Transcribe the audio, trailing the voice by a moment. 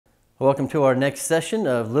Welcome to our next session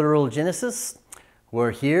of Literal Genesis. We're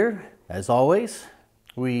here, as always.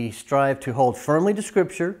 We strive to hold firmly to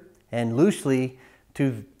Scripture and loosely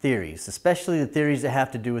to theories, especially the theories that have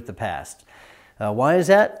to do with the past. Why is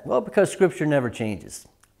that? Well, because Scripture never changes.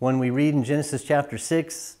 When we read in Genesis chapter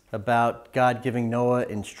 6 about God giving Noah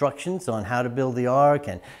instructions on how to build the ark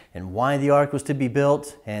and why the ark was to be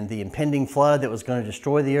built and the impending flood that was going to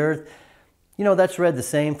destroy the earth, you know, that's read the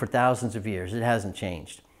same for thousands of years. It hasn't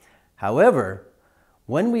changed. However,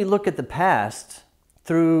 when we look at the past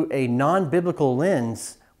through a non-biblical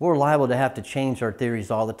lens, we're liable to have to change our theories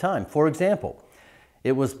all the time. For example,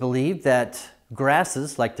 it was believed that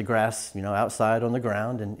grasses, like the grass, outside on the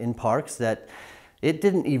ground and in parks, that it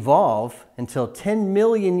didn't evolve until 10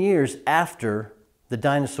 million years after the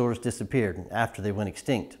dinosaurs disappeared, after they went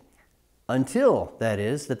extinct. Until, that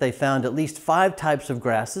is, that they found at least 5 types of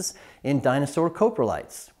grasses in dinosaur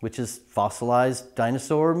coprolites, which is fossilized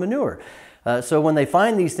dinosaur manure. So when they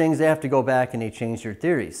find these things, they have to go back and they change their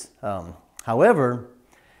theories. However,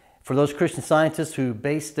 for those Christian scientists who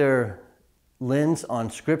base their lens on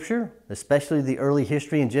Scripture, especially the early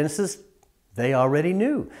history in Genesis, they already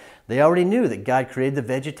knew. They already knew that God created the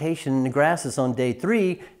vegetation and the grasses on day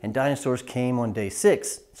 3 and dinosaurs came on day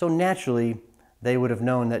 6. So naturally, they would have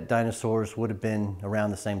known that dinosaurs would have been around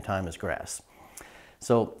the same time as grass.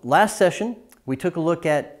 So last session, we took a look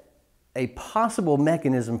at a possible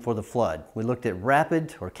mechanism for the flood. We looked at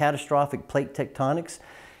rapid or catastrophic plate tectonics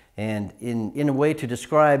and in a way to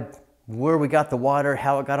describe where we got the water,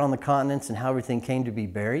 how it got on the continents, and how everything came to be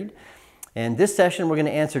buried. And this session, we're going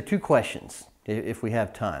to answer 2 questions if we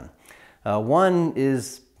have time. One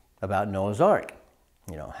is about Noah's Ark.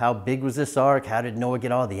 How big was this ark? How did Noah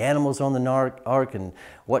get all the animals on the ark? And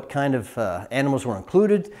what kind of animals were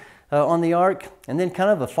included on the ark? And then kind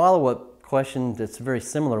of a follow-up question that's a very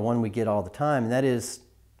similar one we get all the time, and that is,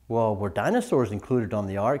 well, were dinosaurs included on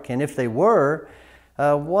the ark? And if they were,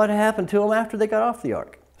 what happened to them after they got off the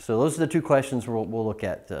ark? So those are the 2 questions we'll look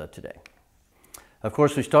at today. Of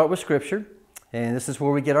course, we start with Scripture, and this is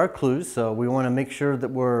where we get our clues. So we want to make sure that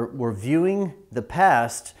we're viewing the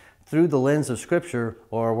past through the lens of Scripture,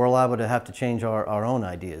 or we're liable to have to change our own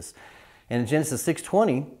ideas. And in Genesis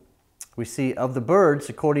 6:20, we see, of the birds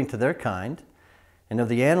according to their kind, and of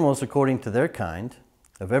the animals according to their kind,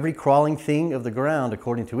 of every crawling thing of the ground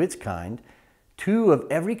according to its kind, 2 of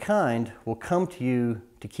every kind will come to you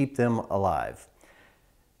to keep them alive.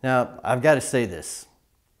 Now, I've got to say this.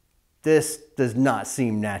 This does not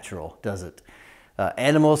seem natural, does it?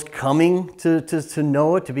 Animals coming to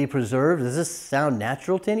Noah to be preserved. Does this sound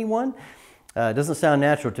natural to anyone? It doesn't sound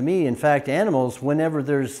natural to me. In fact, animals, whenever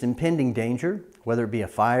there's impending danger, whether it be a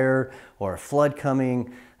fire or a flood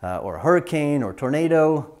coming or a hurricane or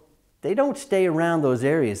tornado, they don't stay around those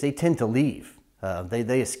areas. They tend to leave.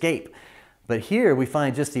 They escape. But here we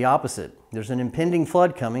find just the opposite. There's an impending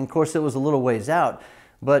flood coming. Of course, it was a little ways out,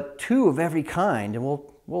 but 2 of every kind, and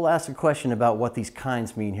we'll ask a question about what these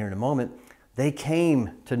kinds mean here in a moment. They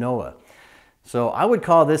came to Noah. So I would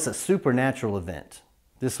call this a supernatural event.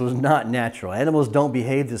 This was not natural. Animals don't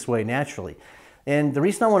behave this way naturally. And the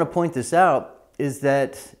reason I want to point this out is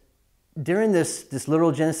that during this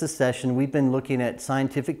Literal Genesis session, we've been looking at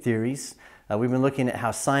scientific theories. We've been looking at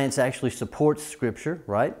how science actually supports Scripture,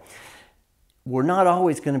 right? We're not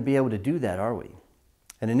always going to be able to do that, are we?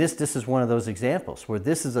 And in this is one of those examples where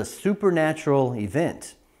this is a supernatural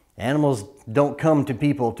event. Animals don't come to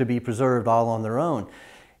people to be preserved all on their own.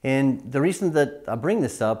 And the reason that I bring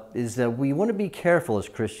this up is that we want to be careful as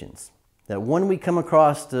Christians, that when we come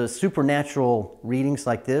across the supernatural readings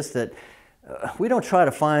like this, that we don't try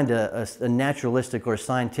to find a naturalistic or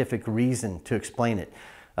scientific reason to explain it.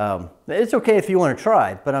 It's okay if you want to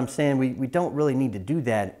try, but I'm saying we don't really need to do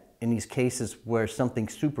that in these cases where something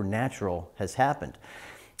supernatural has happened.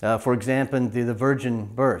 For example, the virgin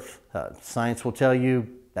birth. Science will tell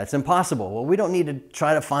you that's impossible. Well, we don't need to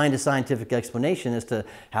try to find a scientific explanation as to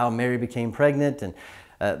how Mary became pregnant, and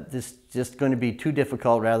this is just going to be too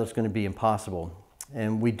difficult, rather it's going to be impossible.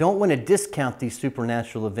 And we don't want to discount these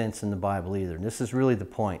supernatural events in the Bible either. And this is really the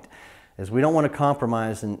point, is we don't want to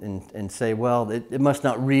compromise and say, well, it must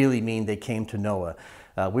not really mean they came to Noah.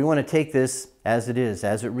 We want to take this as it is,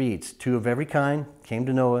 as it reads. 2 of every kind came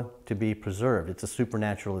to Noah to be preserved. It's a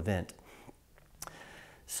supernatural event.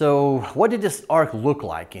 So what did this ark look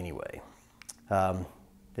like anyway?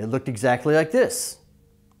 It looked exactly like this.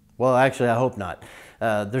 Well, actually, I hope not.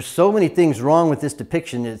 There's so many things wrong with this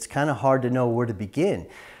depiction, it's kind of hard to know where to begin.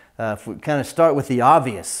 If we kind of start with the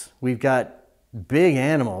obvious, we've got big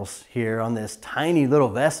animals here on this tiny little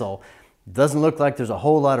vessel. Doesn't look like there's a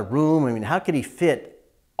whole lot of room. I mean, how could he fit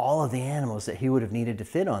all of the animals that he would have needed to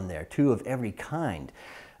fit on there, 2 of every kind.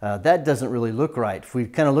 That doesn't really look right. If we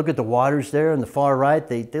kind of look at the waters there on the far right,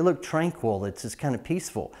 they look tranquil. It's just kind of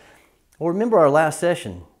peaceful. Well, remember our last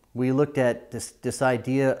session, we looked at this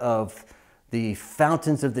idea of the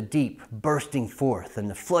fountains of the deep bursting forth and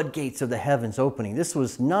the floodgates of the heavens opening. This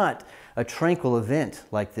was not a tranquil event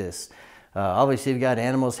like this. Obviously, you've got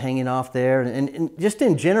animals hanging off there, and just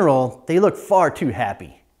in general, they look far too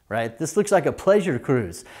happy, right? This looks like a pleasure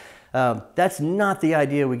cruise. That's not the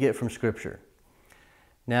idea we get from Scripture.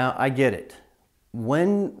 Now, I get it.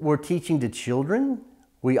 When we're teaching to children,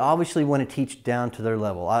 we obviously want to teach down to their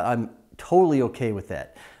level. I'm totally okay with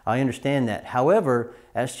that. I understand that. However,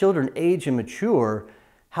 as children age and mature,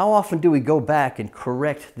 how often do we go back and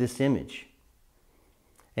correct this image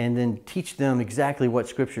and then teach them exactly what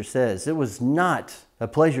Scripture says? It was not a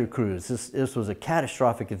pleasure cruise. This was a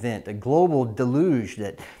catastrophic event, a global deluge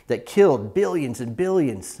that killed billions and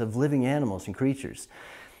billions of living animals and creatures.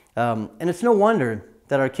 And it's no wonder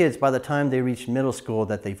that our kids, by the time they reach middle school,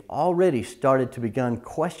 that they've already started to begin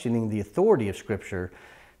questioning the authority of Scripture,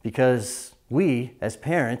 because we, as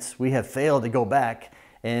parents, we have failed to go back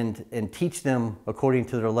and teach them according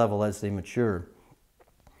to their level as they mature.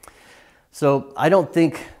 So I don't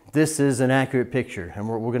think this is an accurate picture, and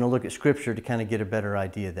we're going to look at Scripture to kind of get a better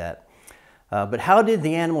idea of that. But how did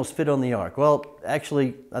the animals fit on the ark? Well,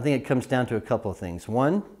 actually, I think it comes down to a couple of things.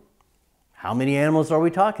 One, how many animals are we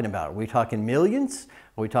talking about? Are we talking millions?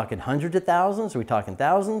 Are we talking hundreds of thousands? Are we talking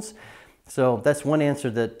thousands? So that's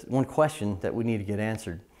one question that we need to get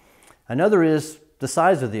answered. Another is the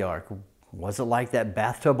size of the ark. Was it like that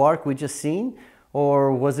bathtub ark we just seen,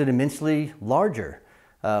 or was it immensely larger?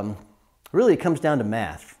 Really, it comes down to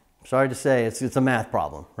math. Sorry to say, it's a math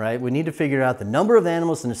problem, right? We need to figure out the number of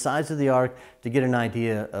animals and the size of the ark to get an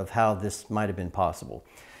idea of how this might have been possible.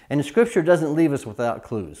 And the Scripture doesn't leave us without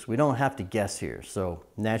clues. We don't have to guess here. So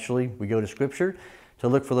naturally, we go to Scripture to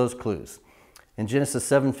look for those clues. In Genesis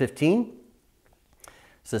 7:15, it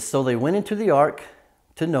says, "So they went into the ark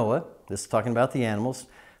to Noah," this is talking about the animals,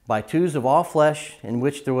 "by twos of all flesh, in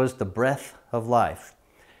which there was the breath of life."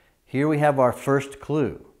 Here we have our first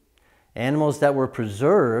clue. Animals that were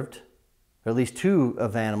preserved, or at least 2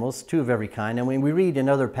 of animals, 2 of every kind. And when we read in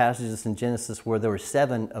other passages in Genesis where there were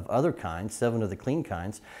 7 of other kinds, 7 of the clean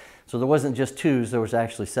kinds, so there wasn't just 2s, there was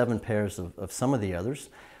actually 7 pairs of some of the others,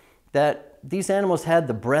 that these animals had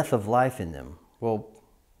the breath of life in them. Well,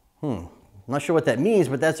 I'm not sure what that means,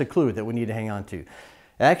 but that's a clue that we need to hang on to.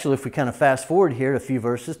 Actually, if we kind of fast forward here a few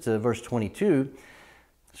verses to verse 22,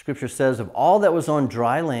 Scripture says, "Of all that was on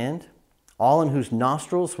dry land, all in whose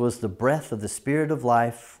nostrils was the breath of the Spirit of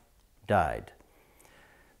life died."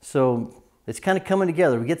 So it's kind of coming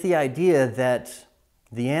together. We get the idea that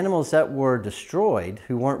the animals that were destroyed,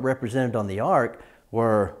 who weren't represented on the ark,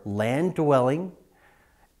 were land-dwelling,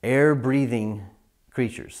 air-breathing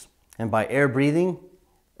creatures. And by air-breathing,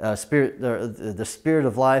 the Spirit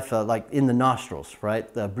of life, like in the nostrils,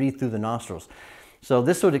 right? Breathe through the nostrils. So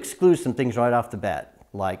this would exclude some things right off the bat,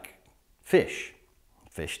 like fish.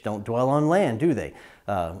 Fish don't dwell on land, do they?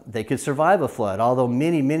 They could survive a flood. Although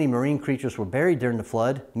many, many marine creatures were buried during the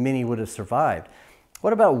flood, many would have survived.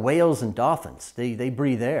 What about whales and dolphins? They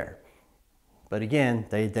breathe air. But again,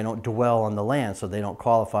 they don't dwell on the land, so they don't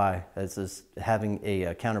qualify as having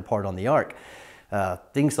a counterpart on the ark.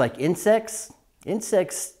 Things like insects.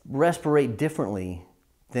 Insects respirate differently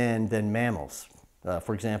than mammals.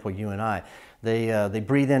 For example, you and I. They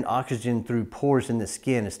breathe in oxygen through pores in the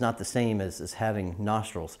skin. It's not the same as having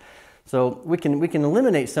nostrils. So we can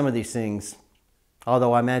eliminate some of these things,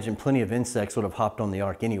 although I imagine plenty of insects would have hopped on the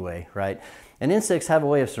ark anyway, right? And insects have a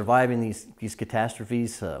way of surviving these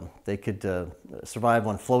catastrophes. They could survive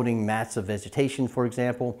on floating mats of vegetation, for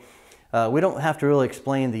example. We don't have to really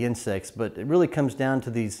explain the insects, but it really comes down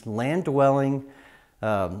to these land-dwelling,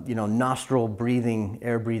 nostril-breathing,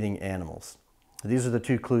 air-breathing animals. These are the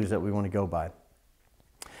 2 clues that we want to go by.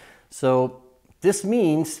 So this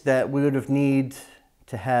means that we would have need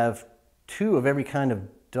to have 2 of every kind of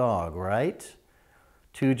dog, right?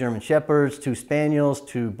 2 German Shepherds, 2 Spaniels,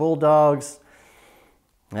 2 Bulldogs.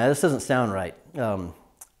 Now this doesn't sound right.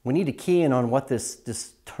 We need to key in on what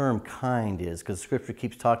this term kind is, because Scripture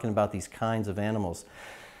keeps talking about these kinds of animals.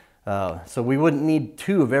 So we wouldn't need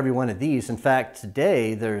 2 of every one of these. In fact,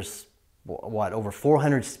 today there's over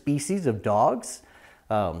 400 species of dogs.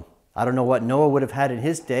 I don't know what Noah would have had in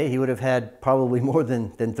his day. He would have had probably more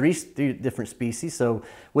than 3 different species. So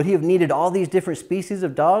would he have needed all these different species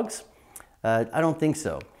of dogs? I don't think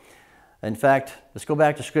so. In fact, let's go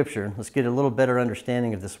back to Scripture. Let's get a little better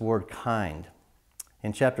understanding of this word kind.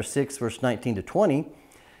 In chapter 6, verse 19 to 20,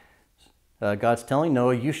 God's telling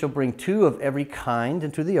Noah, you shall bring 2 of every kind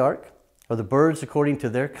into the ark, of the birds according to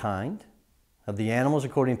their kind, of the animals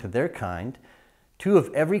according to their kind. 2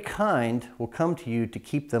 of every kind will come to you to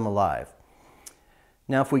keep them alive.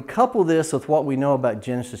 Now, if we couple this with what we know about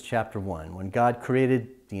Genesis chapter 1, when God created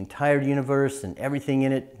the entire universe and everything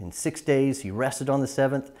in it in 6 days, He rested on the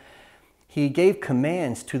 7th, He gave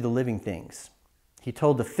commands to the living things. He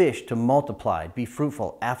told the fish to multiply, be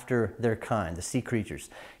fruitful after their kind, the sea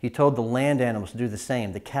creatures. He told the land animals to do the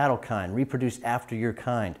same, the cattle kind, reproduce after your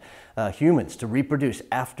kind, humans to reproduce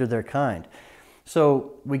after their kind.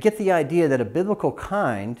 So we get the idea that a biblical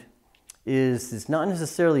kind is not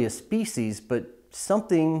necessarily a species, but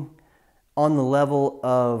something on the level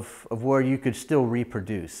of where you could still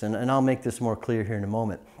reproduce. And I'll make this more clear here in a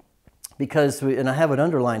moment. Because, and I have it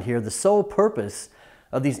underlined here, the sole purpose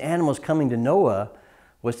of these animals coming to Noah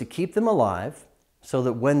was to keep them alive so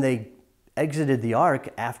that when they exited the ark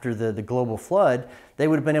after the global flood, they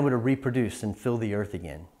would have been able to reproduce and fill the earth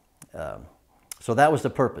again. So that was the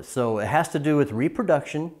purpose. So it has to do with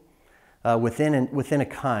reproduction within a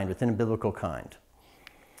kind, within a biblical kind.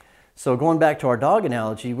 So going back to our dog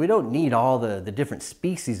analogy, we don't need all the different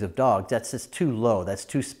species of dogs. That's just too low. That's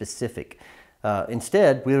too specific.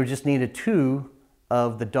 Instead, we would just needed 2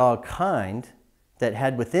 of the dog kind that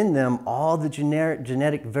had within them all the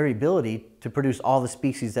genetic variability to produce all the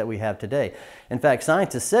species that we have today. In fact,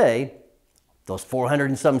 scientists say those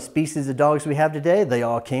 400 and some species of dogs we have today, they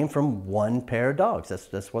all came from 1 pair of dogs.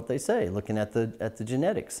 That's what they say, looking at the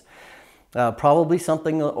genetics. Probably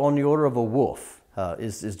something on the order of a wolf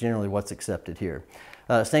is generally what's accepted here.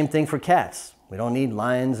 Same thing for cats. We don't need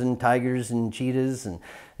lions and tigers and cheetahs and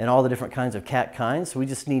all the different kinds of cat kinds. We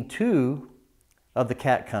just need 2 of the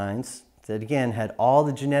cat kinds that, again, had all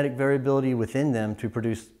the genetic variability within them to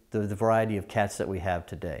produce the variety of cats that we have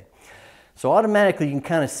today. So automatically you can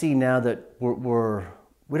kind of see now that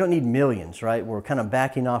we don't need millions, right? We're kind of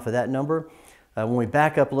backing off of that number. When we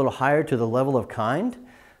back up a little higher to the level of kind,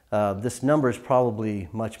 this number is probably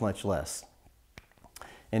much, much less.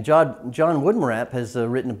 And John Woodmarap has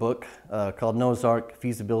written a book called Noah's Ark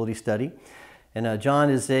Feasibility Study. And John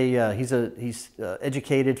is he's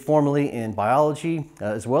educated formally in biology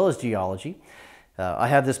as well as geology. I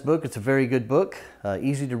have this book. It's a very good book,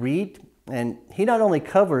 easy to read. And he not only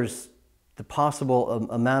covers the possible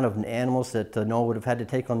amount of animals that Noah would have had to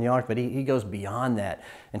take on the ark, but he goes beyond that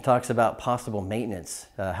and talks about possible maintenance,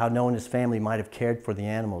 how Noah and his family might have cared for the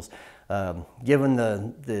animals, given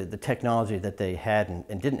the technology that they had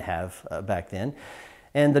and didn't have back then.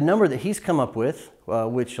 And the number that he's come up with,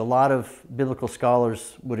 which a lot of biblical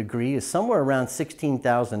scholars would agree, is somewhere around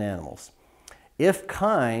 16,000 animals. If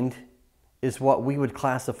kind is what we would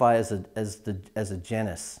classify as a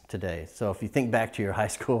genus today. So if you think back to your high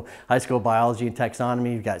school biology and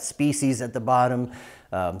taxonomy, you've got species at the bottom,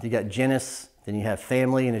 you got genus, then you have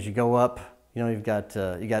family, and as you go up, you've got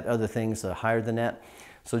other things higher than that.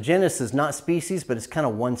 So genus is not species, but it's kind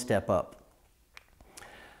of one step up.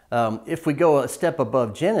 If we go a step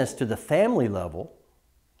above genus to the family level,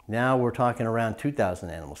 now we're talking around 2,000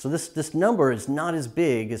 animals. So this number is not as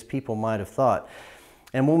big as people might have thought.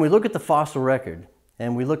 And when we look at the fossil record,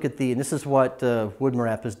 and we look at and this is what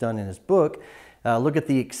Woodmarap has done in his book, look at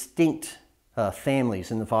the extinct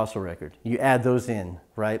families in the fossil record. You add those in,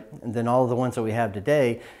 right? And then all of the ones that we have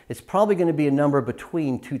today, it's probably going to be a number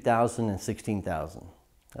between 2,000 and 16,000.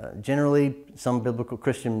 Generally, some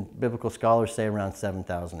Christian biblical scholars say around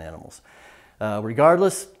 7,000 animals.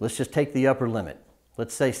 Regardless, let's just take the upper limit.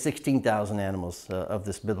 Let's say 16,000 animals of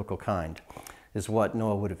this biblical kind is what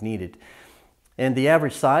Noah would have needed. And the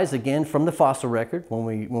average size, again, from the fossil record, when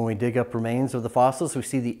we dig up remains of the fossils, we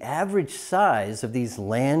see the average size of these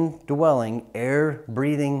land-dwelling,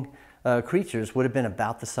 air-breathing creatures would have been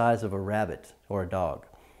about the size of a rabbit or a dog.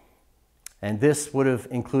 And this would have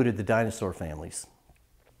included the dinosaur families.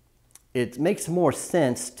 It makes more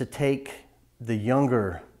sense to take the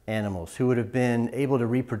younger animals who would have been able to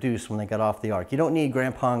reproduce when they got off the ark. You don't need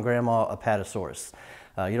Grandpa and Grandma Apatosaurus.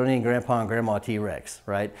 You don't need Grandpa and Grandma T-Rex,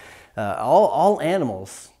 right? All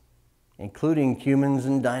animals, including humans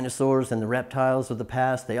and dinosaurs and the reptiles of the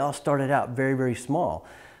past, they all started out very, very small.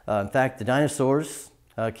 In fact, the dinosaurs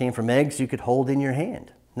came from eggs you could hold in your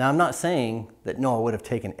hand. Now, I'm not saying that Noah would have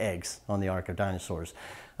taken eggs on the Ark of Dinosaurs,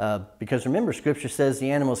 because remember, Scripture says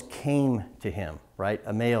the animals came to him, right?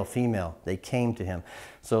 A male, female, they came to him.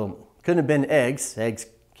 So couldn't have been eggs. Eggs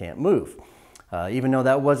can't move. Even though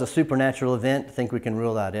that was a supernatural event, I think we can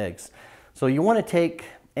rule out eggs. So you want to take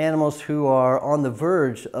animals who are on the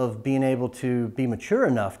verge of being able to be mature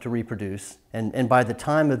enough to reproduce, and by the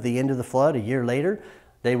time of the end of the flood, a year later,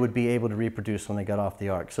 they would be able to reproduce when they got off the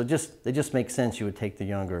ark. So it just makes sense you would take the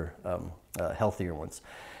younger, healthier ones.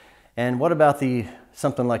 And what about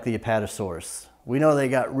something like the Apatosaurus? We know they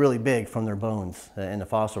got really big from their bones in the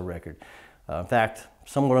fossil record. In fact,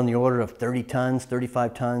 somewhere on the order of 30 tons,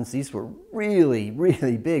 35 tons. These were really,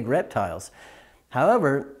 really big reptiles.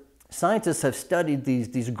 However, scientists have studied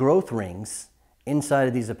these growth rings inside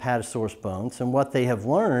of these Apatosaurus bones, and what they have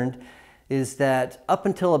learned is that up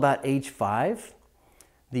until about age 5,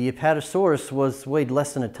 the Apatosaurus weighed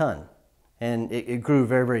less than a ton, and it grew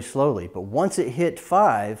very, very slowly. But once it hit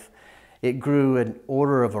 5, it grew an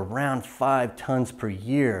order of around 5 tons per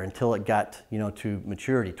year until it got, to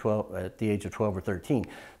maturity, at the age of 12 or 13.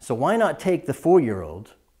 So why not take the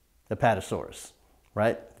 4-year-old Apatosaurus,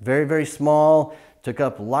 right? Very, very small, took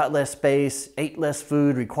up a lot less space, ate less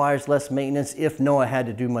food, requires less maintenance, if Noah had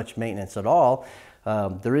to do much maintenance at all.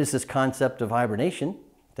 There is this concept of hibernation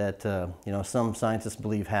that some scientists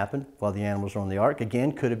believe happened while the animals were on the ark.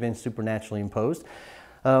 Again, could have been supernaturally imposed.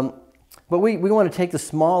 But we want to take the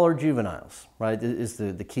smaller juveniles, right, is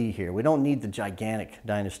the key here. We don't need the gigantic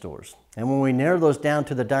dinosaurs. And when we narrow those down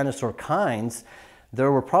to the dinosaur kinds,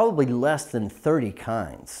 there were probably less than 30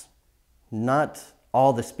 kinds. Not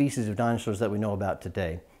all the species of dinosaurs that we know about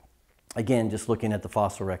today. Again, just looking at the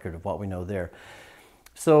fossil record of what we know there.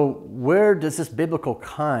 So where does this biblical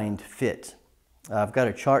kind fit? I've got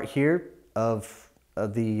a chart here of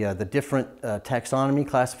the different taxonomy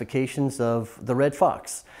classifications of the red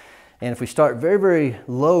fox. And if we start very, very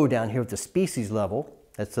low down here at the species level,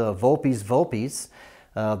 that's Vulpes vulpes,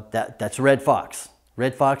 that's red fox.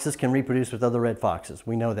 Red foxes can reproduce with other red foxes.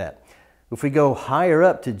 We know that. If we go higher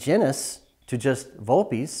up to genus, to just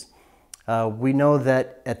Vulpes, we know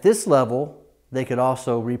that at this level, they could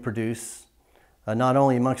also reproduce not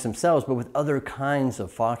only amongst themselves, but with other kinds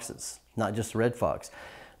of foxes, not just red fox.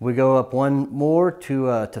 We go up one more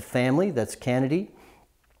to family, that's Canidae.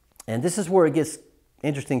 And this is where it gets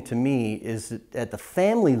interesting to me, is that at the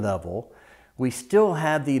family level, we still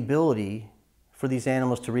have the ability for these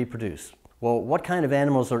animals to reproduce. Well, what kind of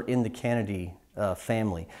animals are in the Canidae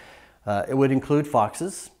family? It would include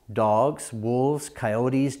foxes, dogs, wolves,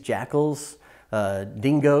 coyotes, jackals,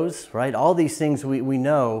 dingoes, right? All these things we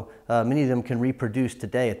know, many of them can reproduce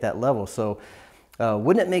today at that level. So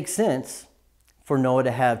wouldn't it make sense for Noah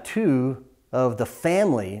to have 2 of the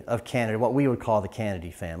family of Canidae, what we would call the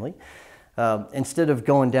Canidae family, instead of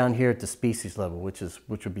going down here at the species level, which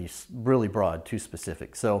would be really broad, too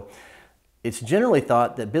specific. So it's generally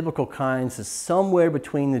thought that biblical kinds is somewhere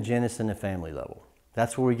between the genus and the family level.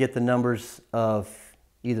 That's where we get the numbers of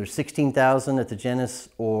either 16,000 at the genus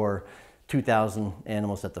or 2,000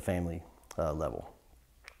 animals at the family level.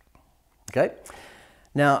 Okay?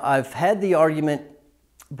 Now, I've had the argument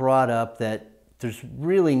brought up that there's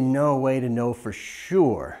really no way to know for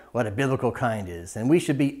sure what a biblical kind is, and we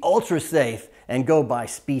should be ultra safe and go by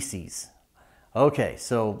species. Okay,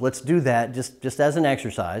 so let's do that just as an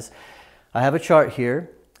exercise. I have a chart here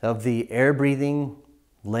of the air-breathing,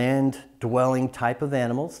 land-dwelling type of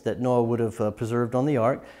animals that Noah would have preserved on the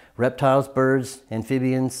ark. Reptiles, birds,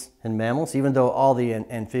 amphibians, and mammals, even though all the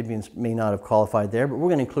amphibians may not have qualified there, but we're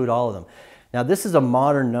going to include all of them. Now, this is a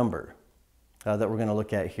modern number that we're going to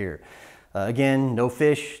look at here. Again, no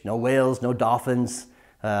fish, no whales, no dolphins,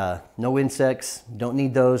 no insects, don't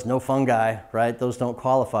need those, no fungi, right? Those don't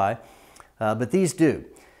qualify, but these do.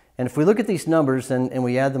 And if we look at these numbers and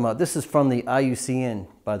we add them up, this is from the IUCN,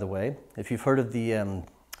 by the way. If you've heard of the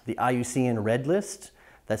IUCN Red List,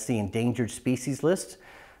 that's the endangered species list.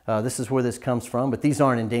 This is where this comes from, but these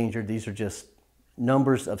aren't endangered. These are just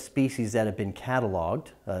numbers of species that have been cataloged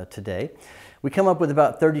today. We come up with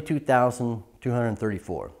about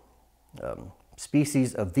 32,234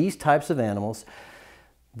 species of these types of animals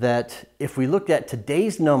that, if we looked at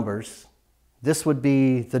today's numbers, this would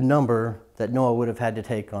be the number that Noah would have had to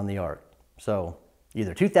take on the ark. So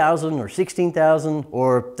either 2,000 or 16,000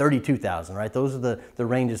 or 32,000, right? Those are the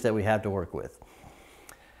ranges that we have to work with.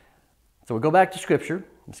 So we'll go back to Scripture.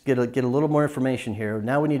 Let's get a little more information here.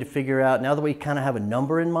 Now we need to figure out, now that we kind of have a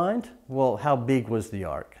number in mind, well, how big was the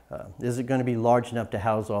ark? Is it going to be large enough to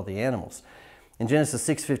house all the animals? And Genesis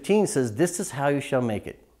 6:15 says, "This is how you shall make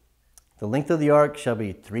it. The length of the ark shall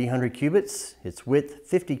be 300 cubits, its width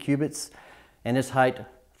 50 cubits, and its height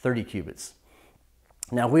 30 cubits.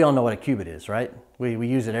 Now, we all know what a cubit is, right? We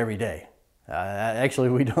use it every day. Actually,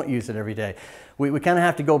 we don't use it every day. We kind of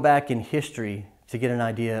have to go back in history to get an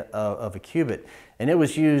idea of a cubit. And it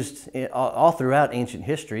was used all throughout ancient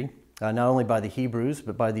history, not only by the Hebrews,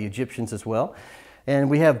 but by the Egyptians as well. And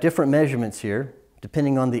we have different measurements here,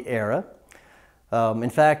 depending on the era. In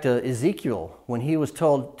fact, Ezekiel, when he was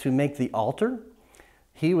told to make the altar,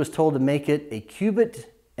 he was told to make it a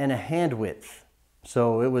cubit and a hand width.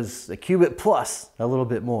 So it was a cubit plus a little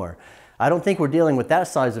bit more. I don't think we're dealing with that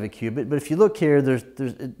size of a cubit, but if you look here,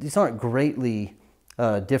 these aren't greatly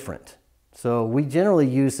different. So we generally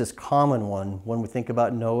use this common one when we think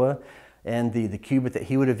about Noah, and the cubit that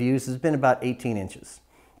he would have used has been about 18 inches.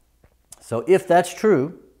 So if that's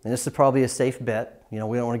true, and this is probably a safe bet, we don't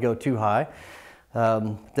want to go too high,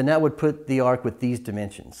 then that would put the ark with these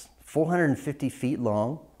dimensions: 450 feet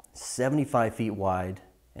long, 75 feet wide,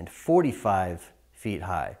 and 45 feet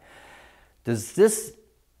high. Does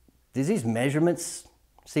these measurements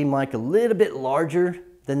seem like a little bit larger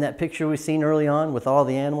than that picture we've seen early on with all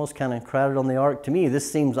the animals kind of crowded on the ark? To me, this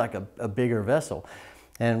seems like a bigger vessel.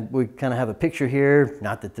 And we kind of have a picture here,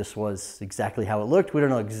 not that this was exactly how it looked. We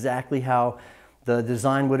don't know exactly how the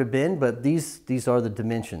design would have been, but these are the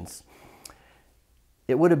dimensions.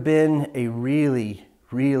 It would have been a really,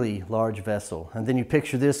 really large vessel. And then you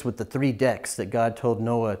picture this with the 3 decks that God told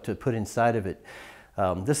Noah to put inside of it.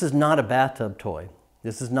 This is not a bathtub toy.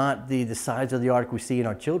 This is not the size of the ark we see in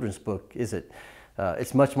our children's book, is it?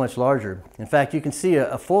 It's much, much larger. In fact, you can see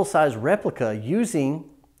a full-size replica using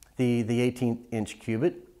the 18-inch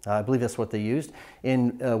cubit. I believe that's what they used.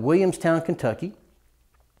 In Williamstown, Kentucky,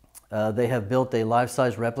 they have built a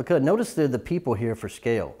life-size replica. Notice the people here for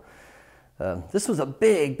scale. This was a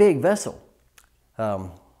big, big vessel.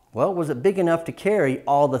 Well, was it big enough to carry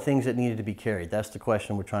all the things that needed to be carried? That's the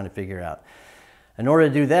question we're trying to figure out. In order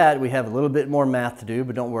to do that, we have a little bit more math to do,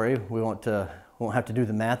 but don't worry, we won't have to do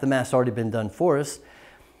the math. The math's already been done for us.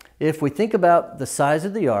 If we think about the size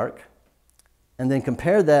of the ark and then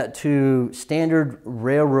compare that to standard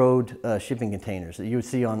railroad shipping containers that you would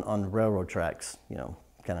see on railroad tracks,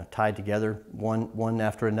 kind of tied together one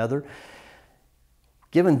after another.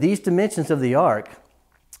 Given these dimensions of the ark,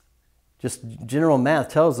 just general math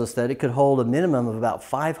tells us that it could hold a minimum of about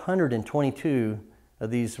 522 of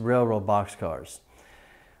these railroad boxcars.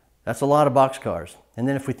 That's a lot of boxcars. And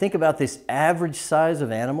then if we think about this average size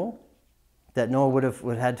of animal that Noah would have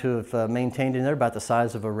had to have maintained in there, about the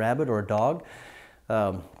size of a rabbit or a dog,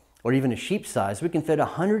 or even a sheep size, we can fit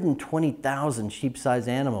 120,000 sheep-sized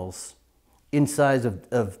animals inside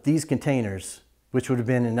of these containers, which would have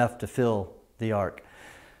been enough to fill the ark.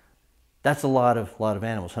 That's a lot of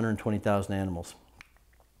animals, 120,000 animals.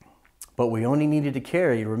 But we only needed to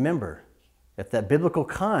carry, remember, if that biblical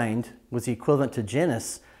kind was the equivalent to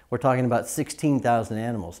genus, we're talking about 16,000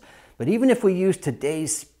 animals. But even if we use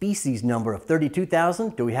today's species number of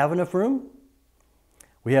 32,000, do we have enough room?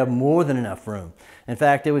 We have more than enough room. In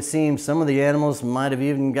fact, it would seem some of the animals might have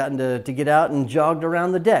even gotten to get out and jogged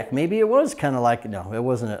around the deck. Maybe it was kind of like, no, it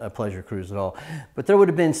wasn't a pleasure cruise at all. But there would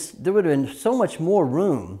have been so much more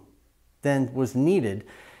room than was needed.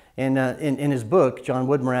 And in his book, John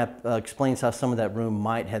Woodmarapp explains how some of that room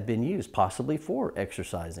might have been used, possibly for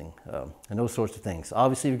exercising and those sorts of things.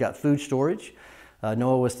 Obviously, you've got food storage.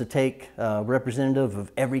 Noah was to take a representative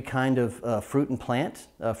of every kind of fruit and plant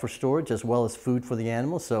for storage, as well as food for the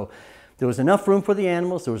animals. So there was enough room for the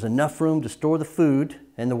animals. There was enough room to store the food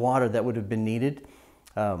and the water that would have been needed.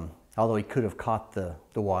 Although he could have caught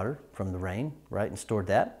the water from the rain, right, and stored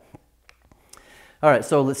that. All right,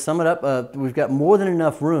 so let's sum it up. We've got more than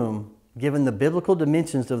enough room given the biblical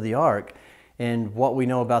dimensions of the ark and what we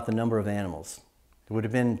know about the number of animals. It would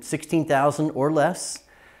have been 16,000 or less,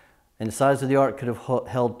 and the size of the ark could have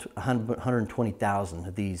held 120,000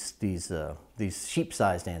 of these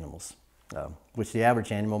sheep-sized animals, which the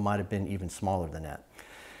average animal might have been even smaller than that.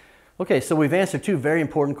 Okay, so we've answered 2 very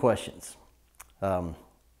important questions.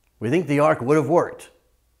 We think the ark would have worked,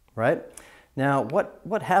 right? Now,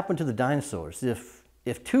 what happened to the dinosaurs?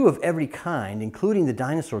 If 2 of every kind, including the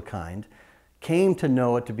dinosaur kind, came to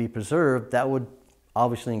Noah to be preserved, that would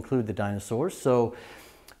obviously include the dinosaurs. So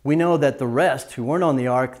we know that the rest who weren't on the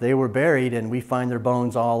ark, they were buried, and we find their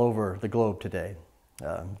bones all over the globe today.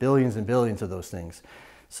 Billions and billions of those things.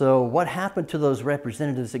 So what happened to those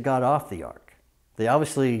representatives that got off the ark? They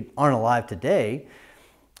obviously aren't alive today.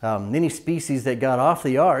 Many species that got off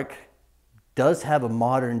the ark does have a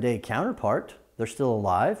modern day counterpart. They're still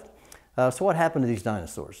alive. So what happened to these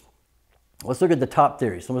dinosaurs? Let's look at the top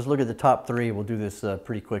theories. So let's look at the top 3. We'll do this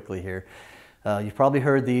pretty quickly here. You've probably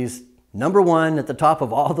heard these. Number 1 at the top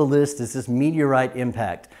of all the list is this meteorite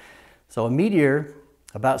impact. So a meteor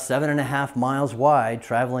about 7.5 miles wide,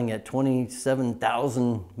 traveling at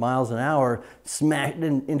 27,000 miles an hour, smacked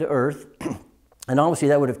into Earth. And obviously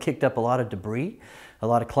that would have kicked up a lot of debris, a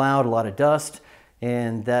lot of cloud, a lot of dust,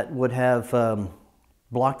 and that would have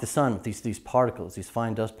blocked the sun with these particles, these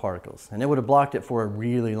fine dust particles. And it would have blocked it for a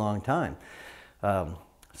really long time.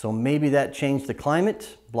 So maybe that changed the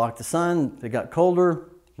climate, blocked the sun, it got colder.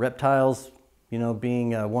 Reptiles, you know,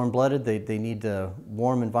 being warm-blooded, they need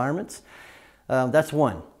warm environments. That's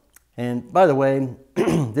one. And by the way,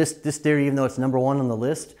 this theory, even though it's number one on the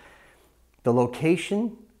list, the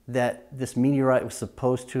location that this meteorite was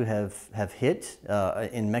supposed to have hit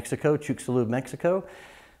in Mexico, Chicxulub, Mexico,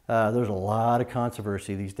 there's a lot of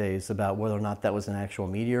controversy these days about whether or not that was an actual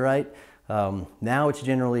meteorite. Now it's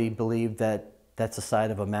generally believed that that's the site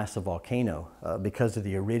of a massive volcano because of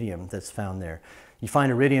the iridium that's found there. You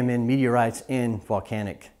find iridium in meteorites in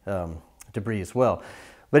volcanic debris as well.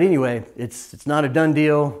 But anyway, it's not a done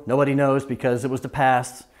deal. Nobody knows because it was the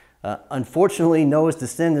past. Unfortunately, Noah's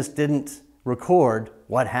descendants didn't record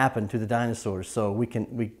what happened to the dinosaurs, so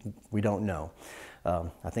we don't know.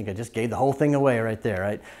 I think I just gave the whole thing away right there,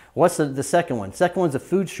 right? What's the second one? Second one's a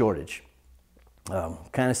food shortage.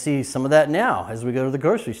 Kind of see some of that now as we go to the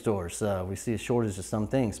grocery stores. We see a shortage of some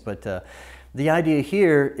things, but the idea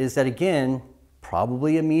here is that, again,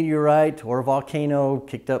 probably a meteorite or a volcano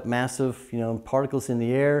kicked up massive, you know, particles in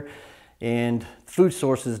the air, and food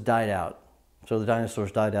sources died out. So the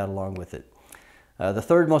dinosaurs died out along with it. The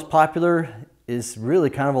third most popular is really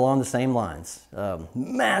kind of along the same lines.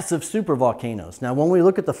 Massive supervolcanoes. Now, when we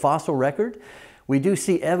look at the fossil record, we do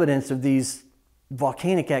see evidence of these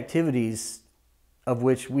volcanic activities of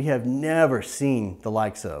which we have never seen the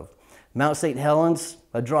likes of. Mount St. Helens,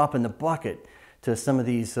 a drop in the bucket to some of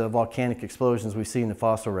these volcanic explosions we see in the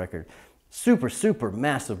fossil record. Super, super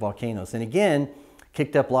massive volcanoes. And again,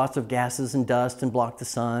 kicked up lots of gases and dust and blocked the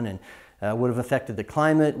sun, and would have affected the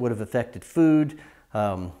climate, would have affected food.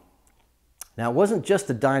 Now, it wasn't just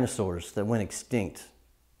the dinosaurs that went extinct.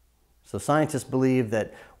 So scientists believe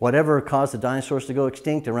that whatever caused the dinosaurs to go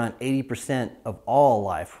extinct, around 80% of all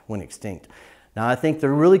life went extinct. Now, I think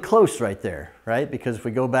they're really close right there, right? Because if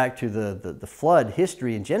we go back to the flood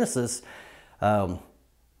history in Genesis,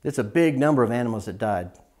 it's a big number of animals that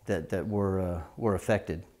died that were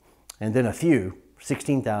affected. And then a few,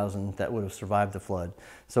 16,000, that would have survived the flood.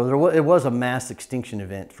 So it was a mass extinction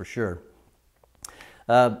event for sure.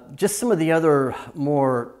 Just some of the other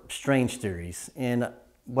more strange theories. And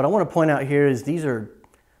what I want to point out here is these are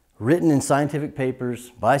written in scientific papers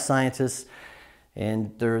by scientists,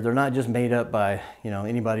 and they're not just made up by, you know,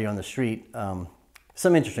 anybody on the street.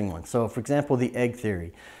 Some interesting ones. So, for example, the egg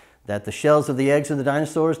theory, that the shells of the eggs of the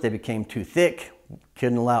dinosaurs, they became too thick,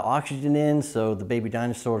 couldn't allow oxygen in, so the baby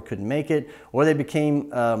dinosaur couldn't make it, or they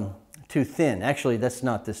became too thin. Actually, that's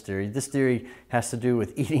not this theory. This theory has to do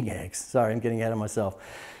with eating eggs. Sorry, I'm getting ahead of myself.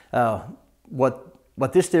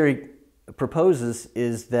 What this theory proposes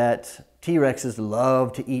is that T-Rexes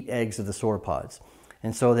love to eat eggs of the sauropods.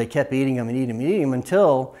 And so they kept eating them and eating them and eating them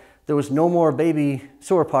until there was no more baby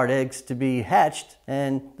sauropod eggs to be hatched,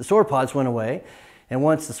 and the sauropods went away. And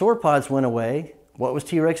once the sauropods went away, what was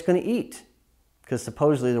T-Rex going to eat? Because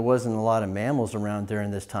supposedly there wasn't a lot of mammals around during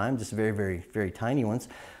this time, just very, very, very tiny ones.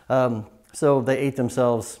 So they ate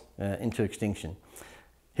themselves into extinction.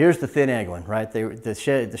 Here's the thin egg one, right?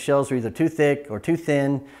 The shells are either too thick or too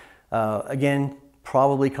thin. Again,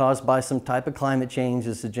 probably caused by some type of climate change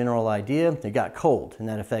is the general idea. They got cold, and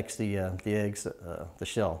that affects the eggs, the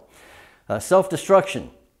shell.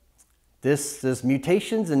 Self-destruction. This is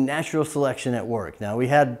mutations and natural selection at work. Now, we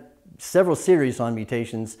had several series on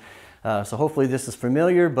mutations, so hopefully this is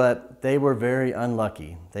familiar, but they were very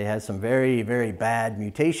unlucky. They had some very, very bad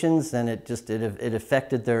mutations, and it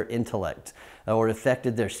affected their intellect, or it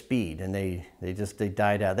affected their speed, and they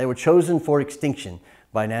died out. They were chosen for extinction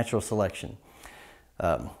by natural selection.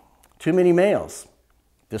 Too many males.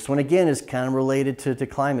 This one again is kind of related to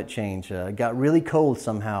climate change. It got really cold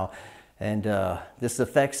somehow, and this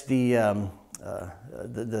affects the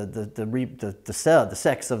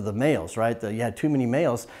sex of the males, right? You had too many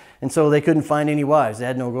males, and so they couldn't find any wives. They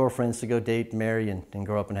had no girlfriends to go date, marry, and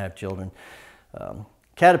grow up and have children.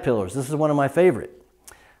 Caterpillars. This is one of my favorite.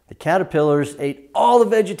 The caterpillars ate all the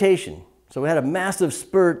vegetation. So we had a massive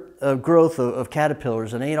spurt of growth of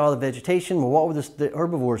caterpillars and ate all the vegetation. Well, what were the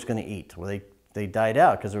herbivores going to eat? Well, they died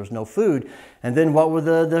out because there was no food. And then what were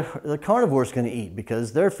the carnivores going to eat?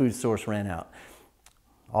 Because their food source ran out.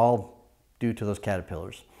 All due to those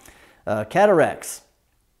caterpillars. Cataracts,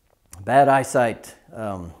 bad eyesight.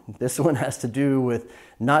 This one has to do with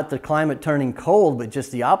not the climate turning cold, but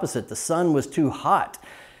just the opposite. The sun was too hot.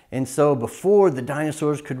 And so before the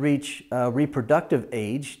dinosaurs could reach reproductive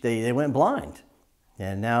age, they went blind.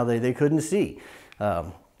 And now they couldn't see.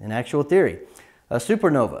 An actual theory. A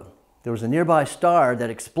supernova. There was a nearby star that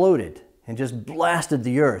exploded and just blasted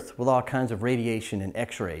the Earth with all kinds of radiation and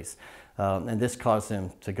X-rays. And this caused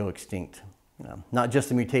them to go extinct. Not just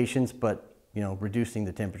the mutations, but reducing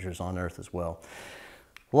the temperatures on Earth as well.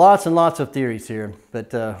 Lots and lots of theories here,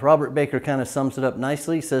 but Robert Baker kind of sums it up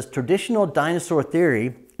nicely. He says, traditional dinosaur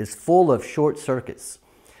theory is full of short circuits.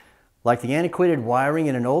 Like the antiquated wiring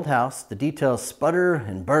in an old house, the details sputter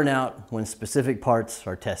and burn out when specific parts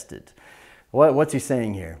are tested. What's he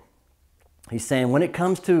saying here? He's saying when it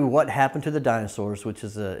comes to what happened to the dinosaurs, which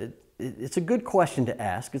is it's a good question to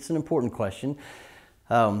ask. It's an important question.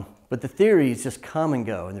 But the theories just come and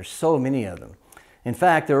go, and there's so many of them. In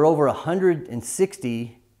fact, there are over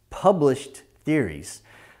 160 published theories.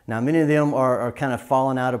 Now, many of them are kind of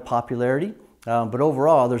fallen out of popularity, but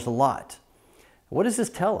overall, there's a lot. What does this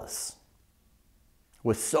tell us?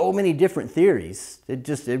 With so many different theories,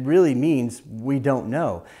 it really means we don't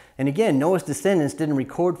know. And again, Noah's descendants didn't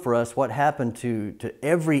record for us what happened to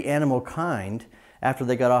every animal kind after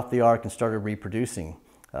they got off the ark and started reproducing.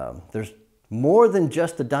 There's more than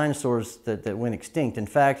just the dinosaurs that went extinct. In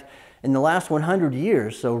fact, in the last 100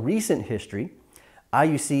 years, so recent history,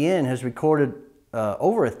 IUCN has recorded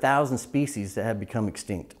over 1,000 species that have become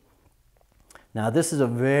extinct. Now, this is a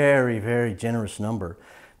very, very generous number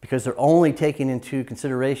because they're only taking into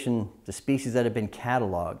consideration the species that have been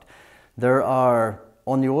cataloged. There are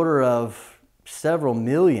on the order of several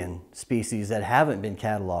million species that haven't been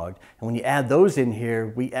cataloged. And when you add those in here,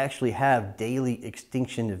 we actually have daily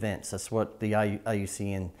extinction events. That's what the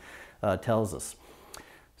IUCN tells us.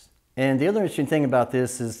 And the other interesting thing about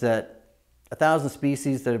this is that 1,000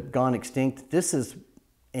 species that have gone extinct, this is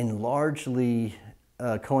largely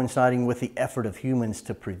coinciding with the effort of humans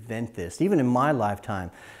to prevent this. Even in my lifetime,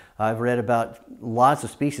 I've read about lots of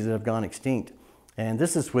species that have gone extinct. And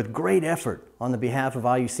this is with great effort on the behalf of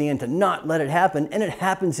IUCN to not let it happen, and it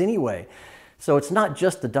happens anyway. So it's not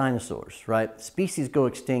just the dinosaurs, right? Species go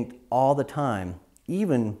extinct all the time,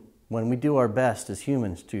 even when we do our best as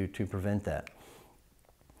humans to prevent that.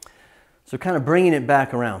 So kind of bringing it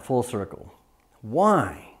back around, full circle.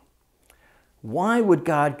 Why? Why would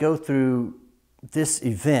God go through this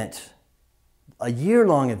event, a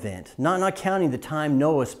year-long event, not counting the time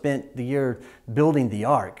Noah spent the year building the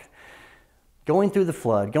ark, going through the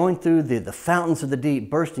flood, going through the fountains of the deep,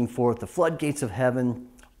 bursting forth, the floodgates of heaven,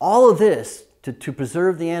 all of this to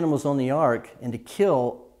preserve the animals on the ark and to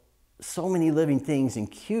kill so many living things,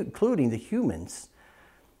 including the humans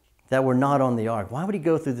that were not on the ark. Why would he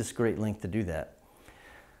go through this great length to do that?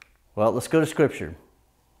 Well, let's go to Scripture.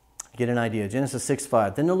 Get an idea. Genesis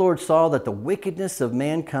 6:5. Then the Lord saw that the wickedness of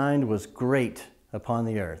mankind was great upon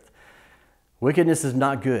the earth. Wickedness is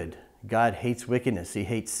not good. God hates wickedness. He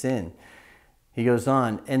hates sin. He goes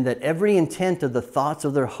on, and that every intent of the thoughts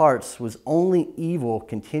of their hearts was only evil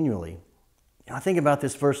continually. I think about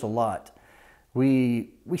this verse a lot.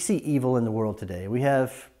 We see evil in the world today. We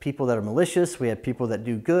have people that are malicious. We have people that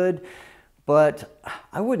do good. But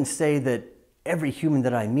I wouldn't say that every human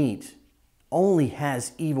that I meet only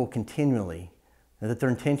has evil continually, that their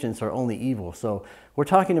intentions are only evil. So we're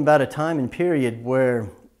talking about a time and period where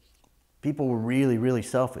people were really, really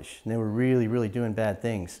selfish, and they were really, really doing bad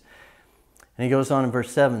things. And he goes on in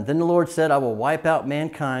verse 7, Then the Lord said, I will wipe out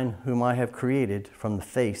mankind whom I have created from the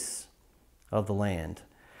face of the land.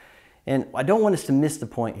 And I don't want us to miss the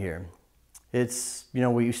point here. It's,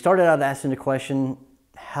 we started out asking the question,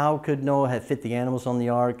 how could Noah have fit the animals on the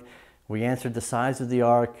ark? We answered the size of the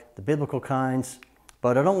ark, the biblical kinds,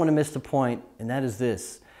 but I don't want to miss the point, and that is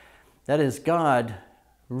this. That is, God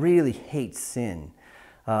really hates sin,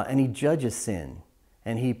 and he judges sin,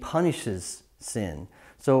 and he punishes sin.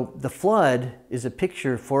 So the flood is a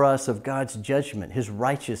picture for us of God's judgment, his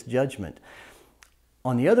righteous judgment.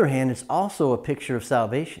 On the other hand, it's also a picture of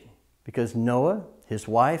salvation, because Noah, his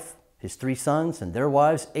wife, his 3 sons, and their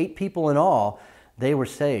wives, 8 people in all, they were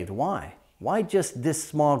saved. Why? Why just this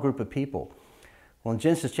small group of people? Well, in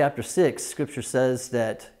Genesis chapter 6, Scripture says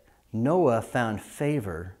that Noah found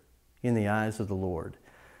favor in the eyes of the Lord.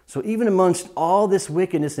 So even amongst all this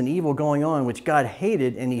wickedness and evil going on, which God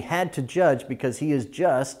hated and he had to judge because he is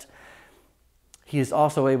just, he is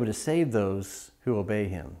also able to save those who obey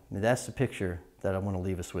him. And that's the picture that I want to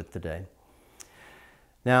leave us with today.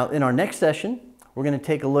 Now, in our next session, we're going to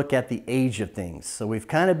take a look at the age of things. So we've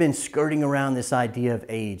kind of been skirting around this idea of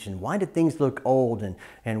age, and why do things look old,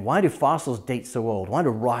 and why do fossils date so old? Why do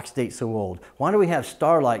rocks date so old? Why do we have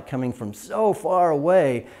starlight coming from so far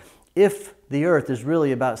away? If the earth is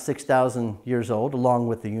really about 6,000 years old, along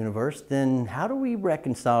with the universe, then how do we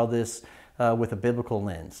reconcile this with a biblical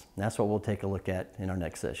lens? And that's what we'll take a look at in our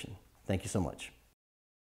next session. Thank you so much.